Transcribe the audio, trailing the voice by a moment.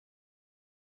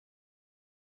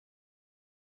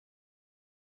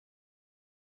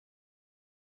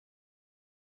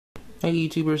Hey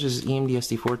YouTubers, this is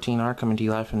EMDSD14R coming to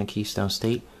you live from the Keystone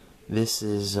State. This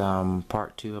is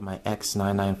part 2 of my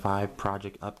X995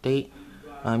 project update.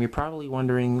 You're probably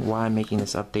wondering why I'm making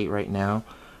this update right now.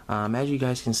 As you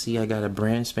guys can see, I got a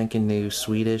brand spanking new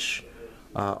Swedish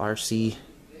RC1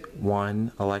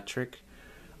 electric,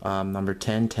 number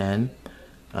 1010.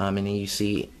 And then you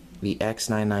see the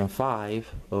X995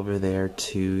 over there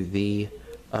to the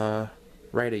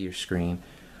right of your screen.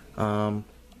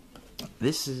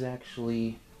 This is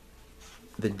actually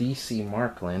the DC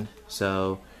Marklin,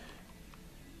 so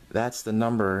that's the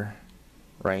number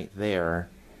right there.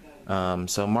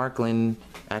 So Marklin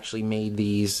actually made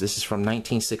these. This is from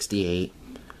 1968,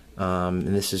 and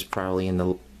this is probably in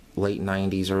the late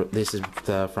 90s, or this is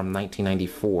from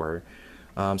 1994.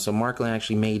 So Marklin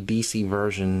actually made DC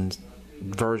versions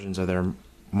of their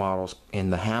models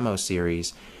in the Hamo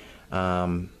series.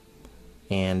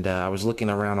 And I was looking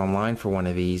around online for one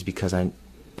of these because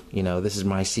this is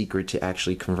my secret to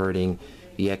actually converting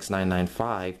the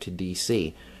X995 to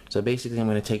DC. So basically I'm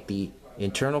going to take the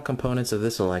internal components of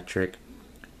this electric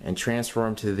and transfer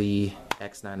them to the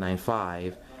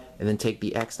X995, and then take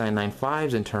the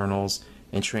X995's internals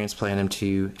and transplant them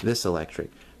to this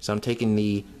electric. So I'm taking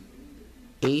the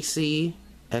AC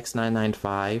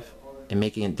X995 and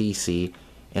making it DC,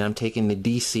 and I'm taking the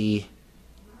DC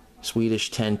Swedish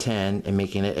 1010 and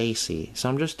making it AC. So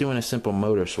I'm just doing a simple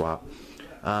motor swap.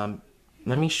 Let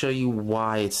me show you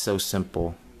why it's so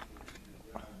simple.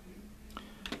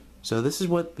 So this is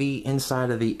what the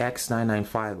inside of the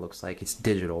X995 looks like. It's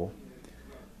digital.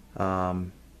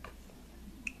 There's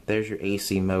your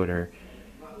AC motor.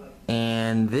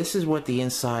 And this is what the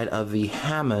inside of the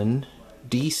Hammond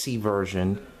DC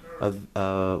version of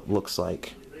looks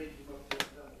like.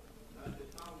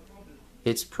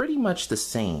 It's pretty much the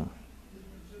same.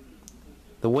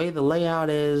 The way the layout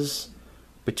is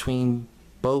between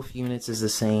both units is the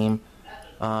same.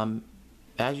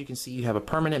 As you can see, you have a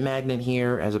permanent magnet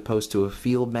here as opposed to a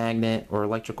field magnet or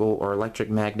electric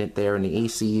magnet there in the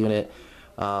AC unit.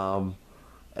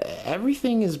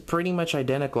 Everything is pretty much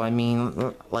identical. I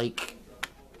mean, like,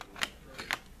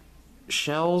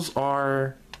 shells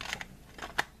are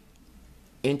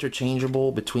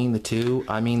interchangeable between the two.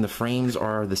 I mean, the frames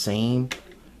are the same.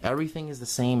 Everything is the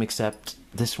same except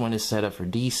this one is set up for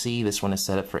DC, this one is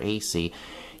set up for AC.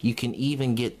 You can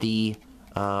even get the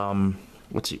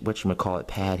whatchamacallit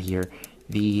pad here,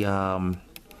 the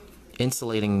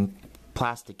insulating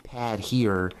plastic pad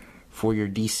here for your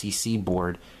DCC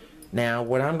board. Now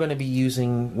what I'm going to be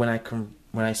using when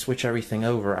I switch everything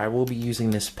over, I will be using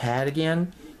this pad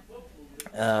again,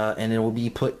 and it will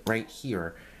be put right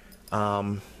here.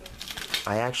 I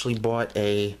actually bought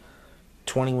a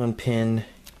 21-pin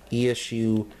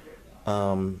Esu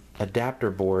Adapter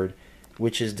Board,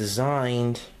 which is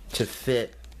designed to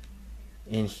fit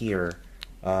in here,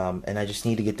 and I just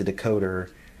need to get the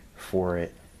decoder for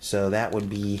it. So that would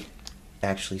be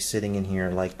actually sitting in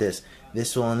here like this.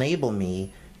 This will enable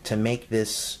me to make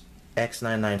this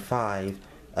X995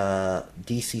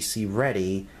 DCC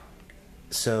ready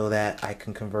so that I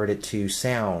can convert it to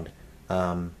sound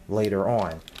later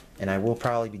on, and I will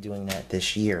probably be doing that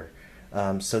this year.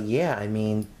 So yeah, I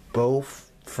mean, both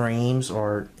frames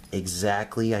are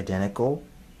exactly identical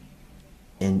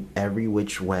in every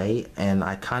which way, and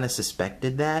I kind of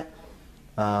suspected that.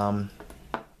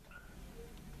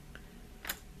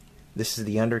 This is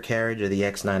the undercarriage of the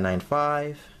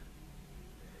X995.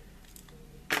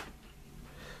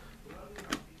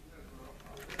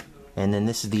 And then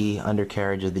this is the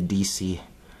undercarriage of the DC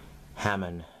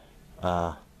Hammond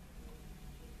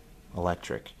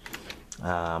electric,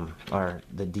 or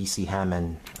the DC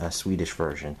Hammond Swedish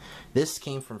version. This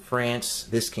came from France,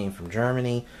 this came from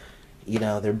Germany. You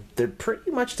know, they're pretty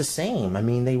much the same. I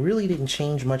mean, they really didn't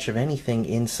change much of anything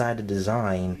inside the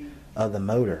design of the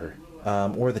motor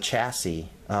or the chassis.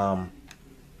 And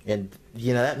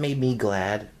you know, that made me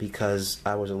glad, because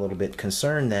I was a little bit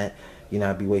concerned that, you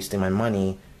know, I'd be wasting my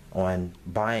money on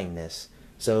buying this.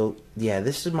 So yeah,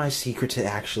 this is my secret to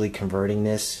actually converting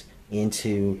this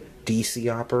into DC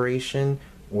operation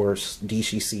or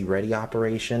DCC ready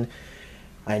operation.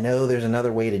 I know there's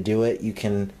another way to do it. You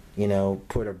can, you know,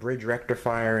 put a bridge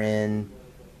rectifier in,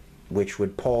 which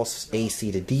would pulse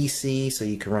AC to DC, so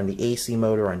you can run the AC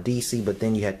motor on DC, but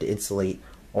then you have to insulate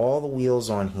all the wheels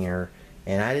on here,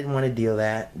 and I didn't want to do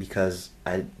that because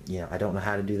I don't know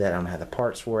how to do that. I don't have the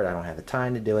parts for it. I don't have the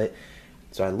time to do it.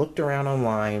 So I looked around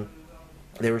online.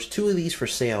 There was two of these for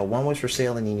sale. One was for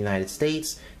sale in the United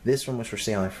States. This one was for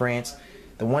sale in France.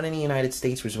 The one in the United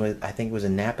States was with, I think it was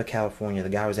in Napa, California. The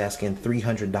guy was asking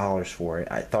 $300 for it.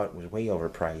 I thought it was way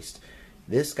overpriced.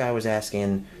 This guy was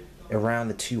asking around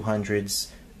the 200s.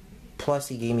 Plus,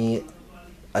 he gave me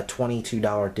a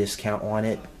 $22 discount on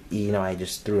it. You know, I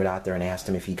just threw it out there and asked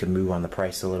him if he could move on the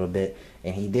price a little bit,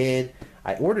 and he did.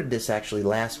 I ordered this actually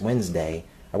last Wednesday.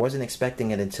 I wasn't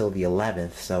expecting it until the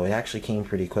 11th, so it actually came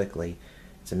pretty quickly.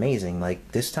 It's amazing.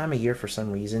 Like, this time of year, for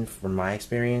some reason, from my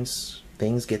experience,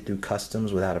 things get through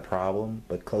customs without a problem,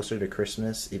 but closer to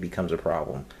Christmas, it becomes a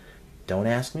problem. Don't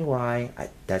ask me why.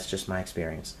 That's just my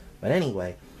experience. But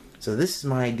anyway, so this is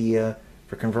my idea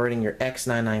for converting your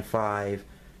X995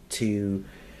 to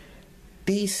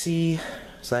DC/DCC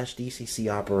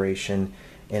operation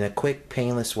in a quick,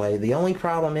 painless way. The only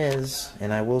problem is,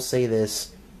 and I will say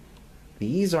this,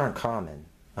 these aren't common.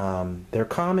 They're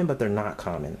common, but they're not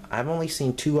common. I've only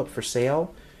seen 2 up for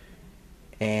sale,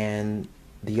 and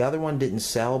the other one didn't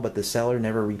sell, but the seller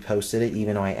never reposted it,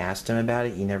 even though I asked him about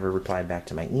it. He never replied back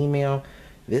to my email.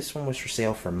 This one was for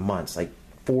sale for months, like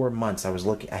 4 months. I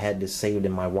had this saved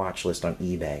in my watch list on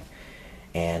eBay.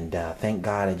 And thank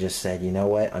God I just said, you know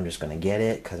what, I'm just going to get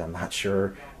it, because I'm not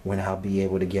sure when I'll be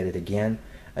able to get it again.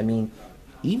 I mean,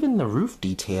 even the roof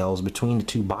details between the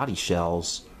 2 body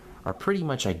shells are pretty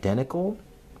much identical.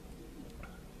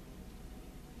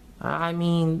 I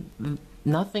mean,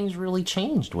 nothing's really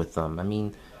changed with them. I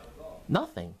mean,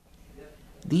 nothing.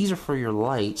 These are for your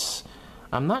lights.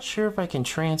 I'm not sure if I can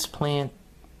transplant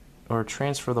or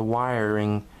transfer the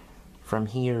wiring from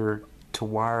here to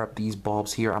wire up these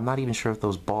bulbs here. I'm not even sure if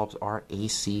those bulbs are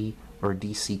AC or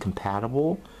DC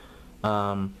compatible.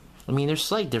 I mean, there's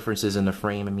slight differences in the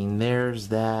frame. I mean, there's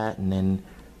that, and then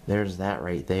there's that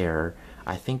right there.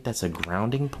 I think that's a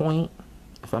grounding point,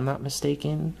 if I'm not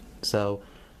mistaken. So,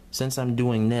 since I'm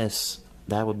doing this,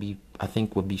 that would be, I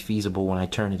think, would be feasible when I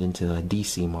turn it into a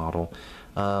DC model.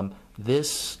 Now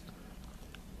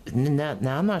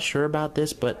I'm not sure about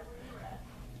this, but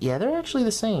yeah, they're actually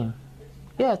the same.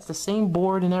 Yeah, it's the same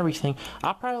board and everything.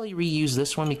 I'll probably reuse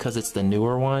this one because it's the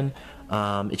newer one.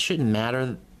 It shouldn't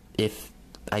matter if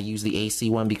I use the AC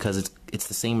one because it's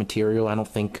the same material. I don't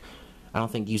think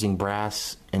using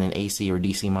brass in an AC or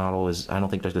DC model is, I don't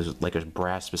think there's like a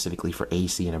brass specifically for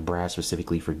AC and a brass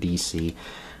specifically for DC.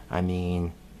 I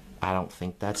mean, I don't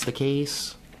think that's the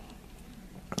case.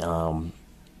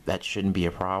 That shouldn't be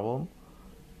a problem.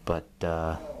 But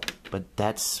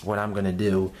that's what I'm gonna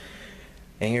do.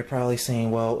 And you're probably saying,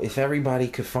 well, if everybody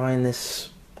could find this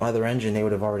other engine, they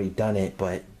would have already done it.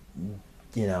 But,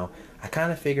 you know, I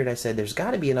kind of figured, I said, there's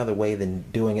got to be another way than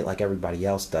doing it like everybody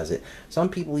else does it. Some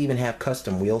people even have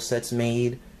custom wheel sets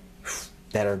made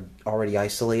that are already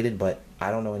isolated, but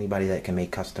I don't know anybody that can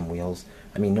make custom wheels.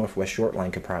 I mean, Northwest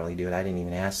Shortline could probably do it. I didn't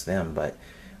even ask them, but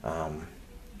I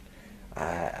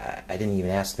didn't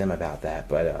even ask them about that.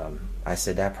 But I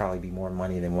said that'd probably be more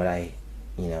money than what I,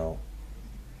 you know,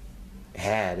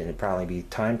 had, and it'd probably be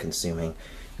time consuming.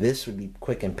 This would be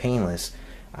quick and painless.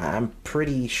 I'm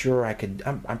pretty sure I could.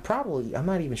 I'm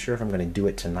not even sure if I'm going to do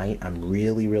it tonight. I'm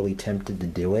really tempted to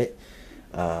do it.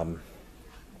 I'm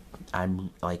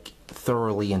like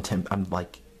thoroughly I'm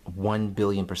like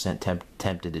 1,000,000,000%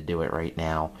 tempted to do it right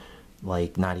now.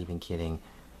 Like, not even kidding.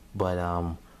 But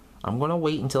I'm gonna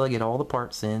wait until I get all the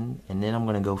parts in, and then I'm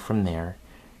gonna go from there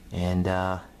and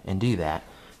do that.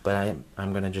 But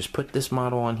I'm gonna just put this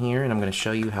model on here, and I'm gonna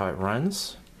show you how it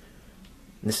runs.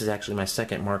 This is actually my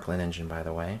second Marklin engine, by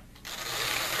the way.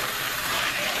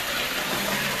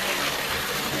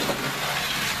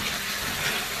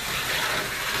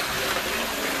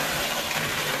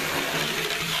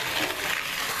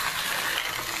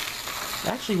 It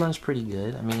actually runs pretty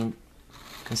good. I mean,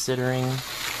 considering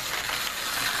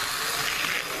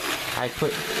I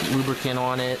put lubricant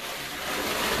on it.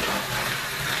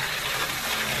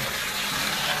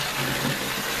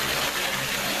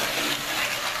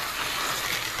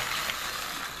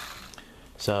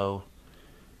 So,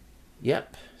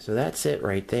 yep, so that's it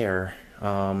right there.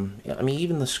 I mean,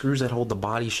 even the screws that hold the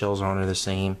body shells on are the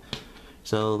same.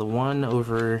 So the one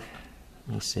over,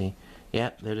 let me see,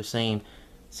 yep, they're the same,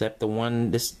 except the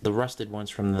rusted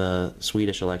ones from the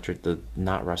Swedish Electric, the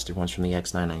not rusted ones from the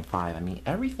X995. I mean,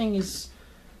 everything is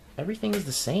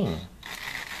the same.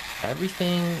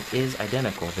 Everything is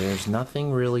identical. There's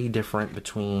nothing really different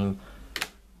between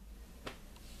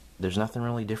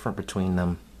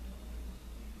them.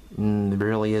 There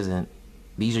really isn't.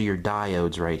 These are your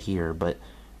diodes right here, but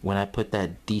when I put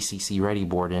that DCC ready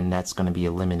board in, that's going to be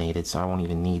eliminated, so I won't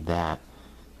even need that.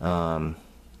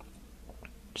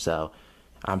 So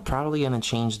I'm probably going to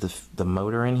change the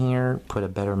motor in here, put a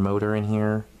better motor in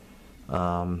here,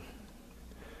 you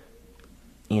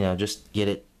know, just get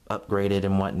it upgraded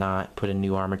and whatnot, put a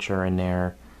new armature in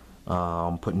there,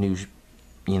 put new,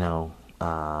 you know,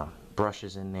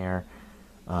 brushes in there.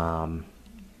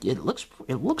 It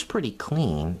looks pretty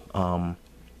clean.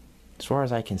 As far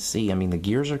as I can see, I mean, the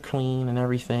gears are clean and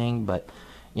everything, but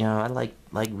you know, I like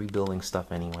rebuilding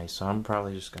stuff anyway, so I'm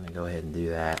probably just gonna go ahead and do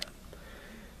that.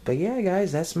 But yeah,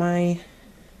 guys, that's my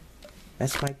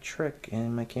trick,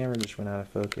 and my camera just went out of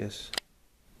focus.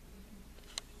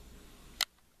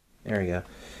 There we go.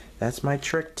 That's my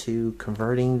trick to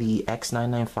converting the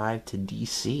X995 to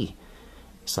DC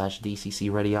 /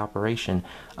 DCC ready operation.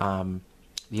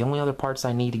 The only other parts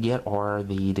I need to get are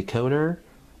the decoder.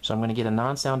 So I'm going to get a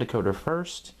non-sound decoder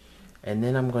first, and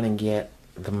then I'm going to get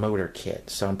the motor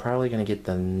kit. So I'm probably going to get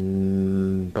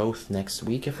them both next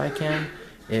week if I can.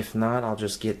 If not, I'll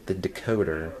just get the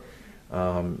decoder.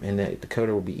 And the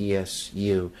decoder will be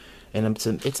ESU. And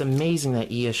it's amazing that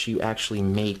ESU actually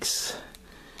makes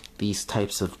these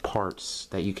types of parts,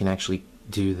 that you can actually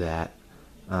do that.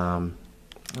 And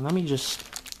let me just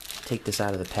take this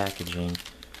out of the packaging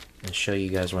and show you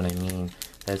guys what I mean.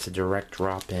 That's a direct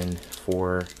drop-in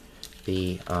for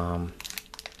the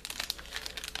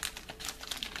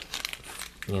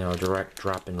you know, direct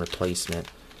drop-in replacement.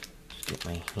 Just get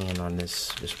my hand on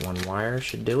this one wire,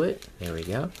 should do it. There we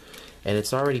go. And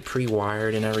it's already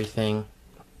pre-wired and everything,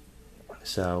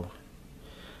 so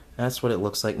that's what it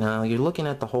looks like. Now you're looking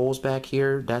at the holes back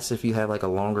here. That's if you have like a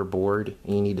longer board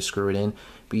and you need to screw it in.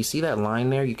 But you see that line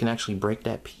there? You can actually break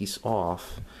that piece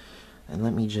off. And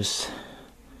let me just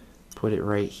put it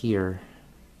right here.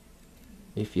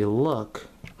 If you look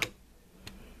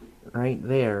right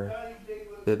there,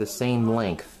 they're the same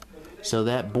length. So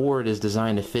that board is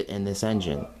designed to fit in this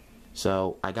engine.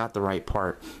 So I got the right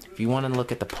part. If you want to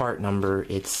look at the part number,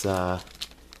 it's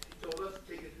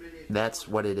that's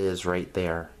what it is right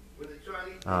there.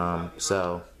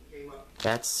 So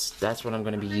that's what I'm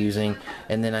going to be using,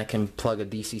 and then I can plug a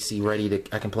DCC ready to.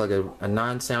 I can plug a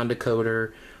non-sound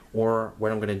decoder, or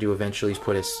what I'm going to do eventually is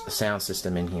put a sound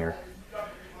system in here.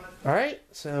 All right,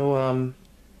 so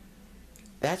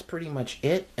that's pretty much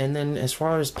it. And then as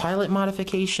far as pilot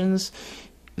modifications,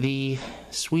 the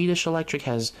Swedish Electric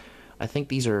has, I think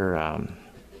these are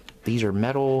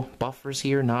metal buffers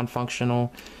here,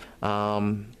 non-functional.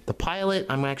 The pilot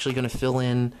I'm actually going to fill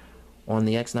in on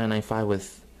the X995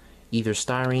 with either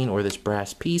styrene or this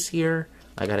brass piece here.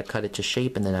 I got to cut it to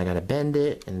shape, and then I got to bend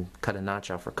it and cut a notch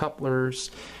out for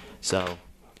couplers. So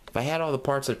if I had all the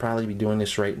parts, I'd probably be doing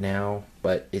this right now,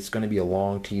 but it's going to be a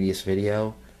long, tedious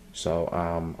video, so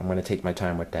I'm going to take my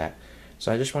time with that.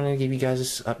 So I just wanted to give you guys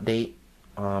this update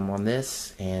on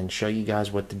this and show you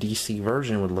guys what the DC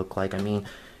version would look like. I mean,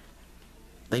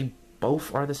 they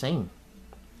both are the same.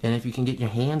 And if you can get your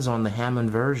hands on the Hammond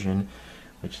version,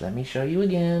 which let me show you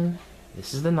again,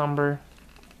 this is the number.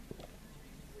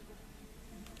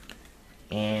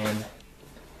 And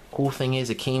cool thing is,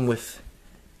 it came with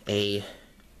a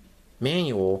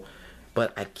manual,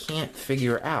 but I can't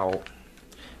figure out,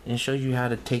 and it shows you how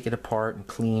to take it apart and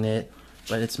clean it,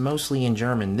 but it's mostly in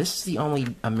German. This is the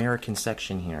only American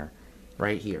section here,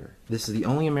 right here. This is the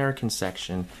only American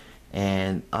section,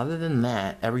 and other than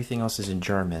that, everything else is in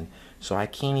German. So I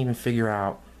can't even figure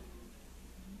out,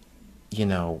 you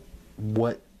know,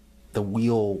 what the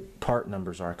wheel part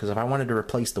numbers are. Because if I wanted to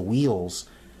replace the wheels,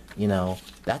 you know,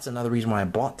 that's another reason why I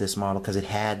bought this model, because it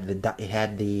had the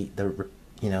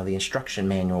you know, the instruction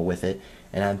manual with it.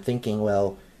 And I'm thinking,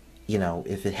 well, you know,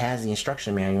 if it has the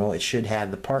instruction manual, it should have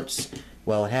the parts.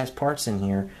 Well, it has parts in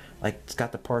here. Like, it's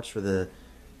got the parts for the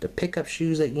pickup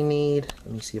shoes that you need.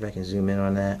 Let me see if I can zoom in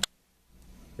on that.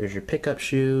 There's your pickup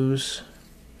shoes.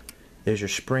 There's your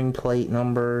spring plate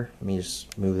number. Let me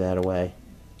just move that away.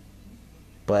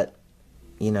 But,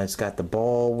 you know, it's got the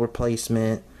ball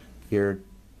replacement, your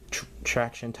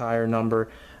traction tire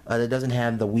number. It doesn't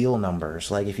have the wheel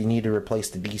numbers, like if you need to replace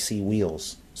the DC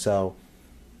wheels. So,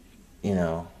 you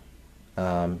know,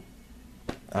 I'm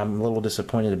a little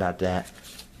disappointed about that.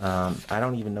 I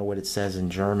don't even know what it says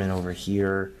in German over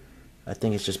here. I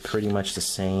think it's just pretty much the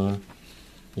same.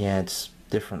 Yeah, it's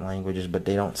different languages, but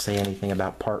they don't say anything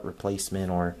about part replacement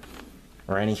or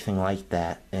anything like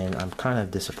that, and I'm kind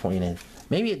of disappointed.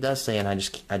 Maybe it does say, and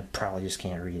I probably just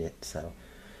can't read it. So,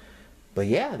 but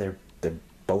yeah, they're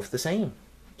both the same.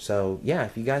 So yeah,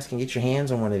 if you guys can get your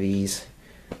hands on one of these,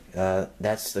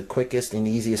 that's the quickest and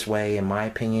easiest way, in my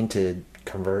opinion, to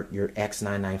convert your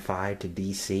X995 to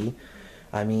DC.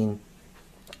 I mean,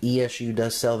 ESU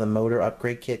does sell the motor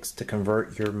upgrade kits to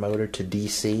convert your motor to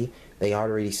DC. They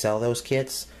already sell those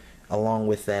kits along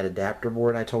with that adapter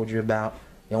board I told you about.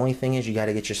 The only thing is, you got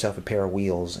to get yourself a pair of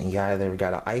wheels, and you either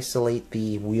got to isolate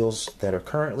the wheels that are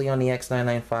currently on the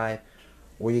X995,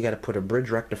 or you got to put a bridge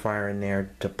rectifier in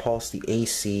there to pulse the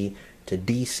AC to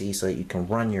DC so that you can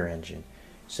run your engine.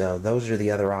 So those are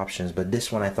the other options, but this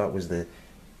one I thought was the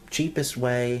cheapest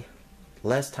way,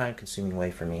 less time consuming way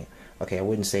for me. Okay, I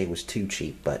wouldn't say it was too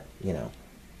cheap, but you know.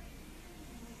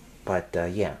 But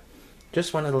yeah,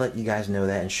 just wanted to let you guys know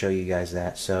that and show you guys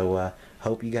that. So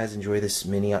hope you guys enjoy this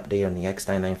mini update on the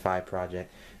X995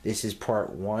 project. This is part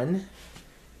 1.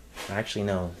 Actually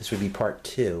no, this would be part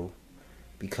 2,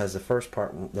 because the first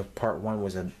part, the part 1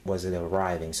 was it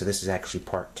arriving, so this is actually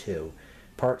part 2.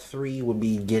 Part 3 would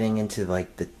be getting into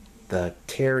like the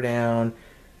tear down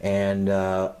and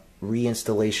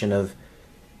reinstallation of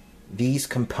these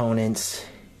components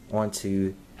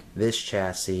onto this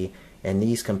chassis, and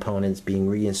these components being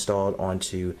reinstalled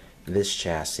onto this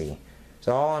chassis.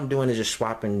 So all I'm doing is just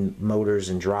swapping motors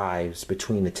and drives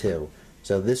between the two.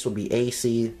 So this will be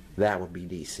AC, that would be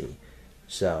DC.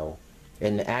 So,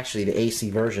 and actually the AC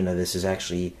version of this is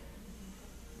actually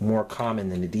more common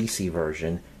than the DC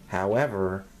version.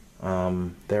 However,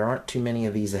 there aren't too many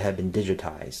of these that have been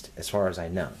digitized, as far as I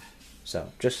know.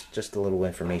 So just a little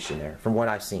information there from what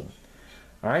I've seen.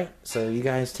 Alright, so you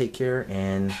guys take care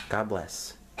and God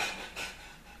bless.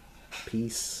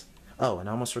 Peace. Oh, and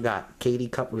I almost forgot,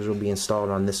 KD couplers will be installed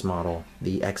on this model,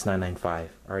 the X995. I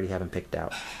already have them picked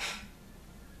out.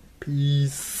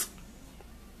 Peace.